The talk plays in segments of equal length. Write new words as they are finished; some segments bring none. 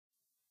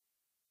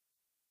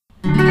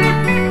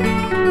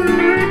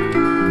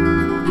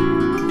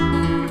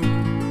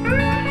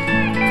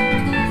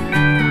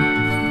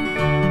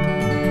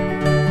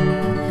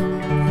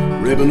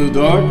ribbon of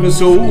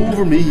darkness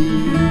over me.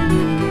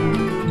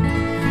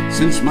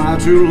 Since my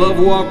true love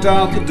walked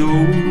out the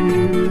door,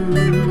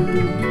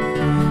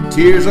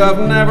 tears I've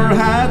never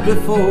had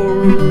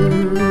before.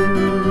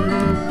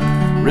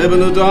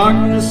 Ribbon of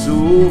darkness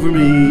over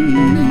me.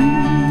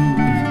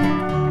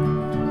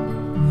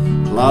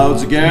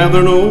 Clouds are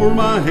gathering over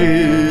my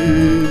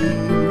head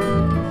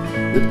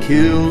that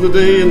kill the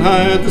day and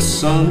hide the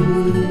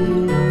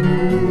sun,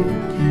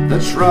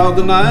 that shroud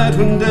the night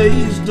when day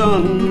is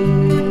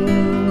done.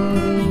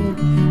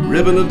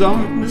 Ribbon of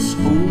darkness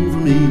over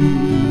me.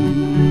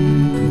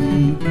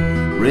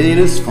 Rain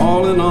is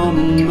falling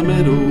on the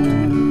meadow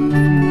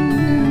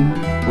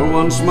where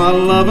once my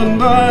love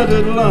and I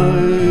did lie.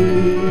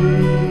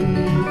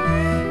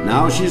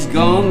 Now she's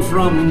gone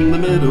from the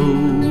meadow,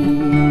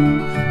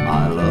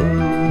 my love,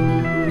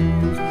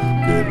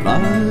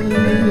 goodbye.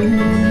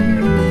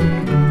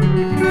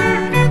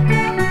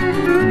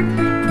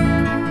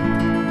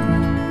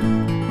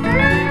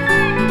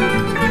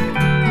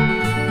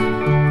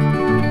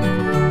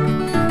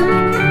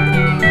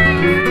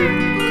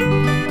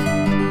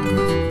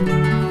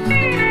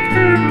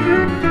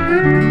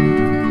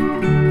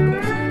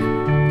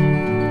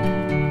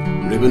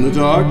 Ribbon of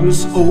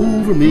darkness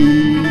over me,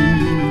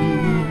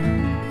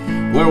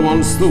 where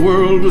once the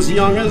world was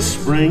young as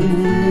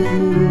spring,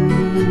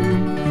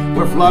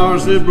 where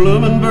flowers did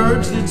bloom and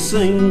birds did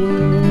sing.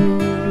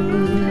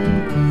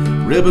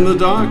 Ribbon of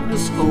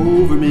darkness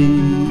over me.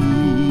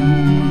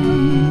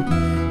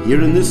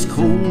 Here in this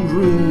cold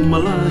room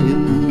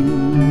a-lying,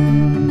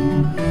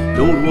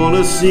 don't want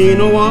to see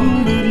no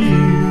one but you.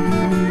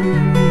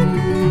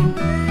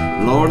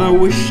 Lord, I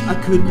wish I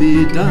could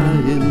be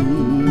dying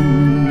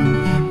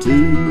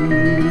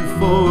to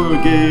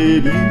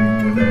forget you.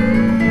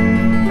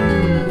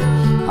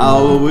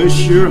 How I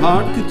wish your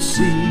heart could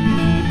see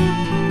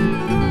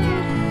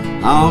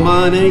how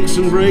mine aches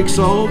and breaks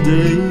all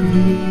day.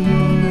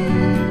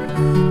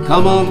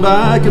 Come on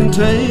back and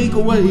take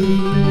away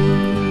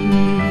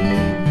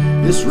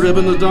this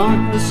ribbon of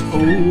darkness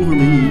over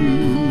me.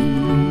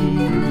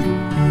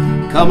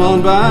 Come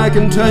on back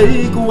and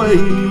take away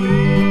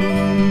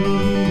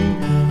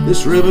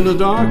this ribbon of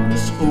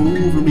darkness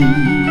over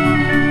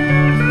me.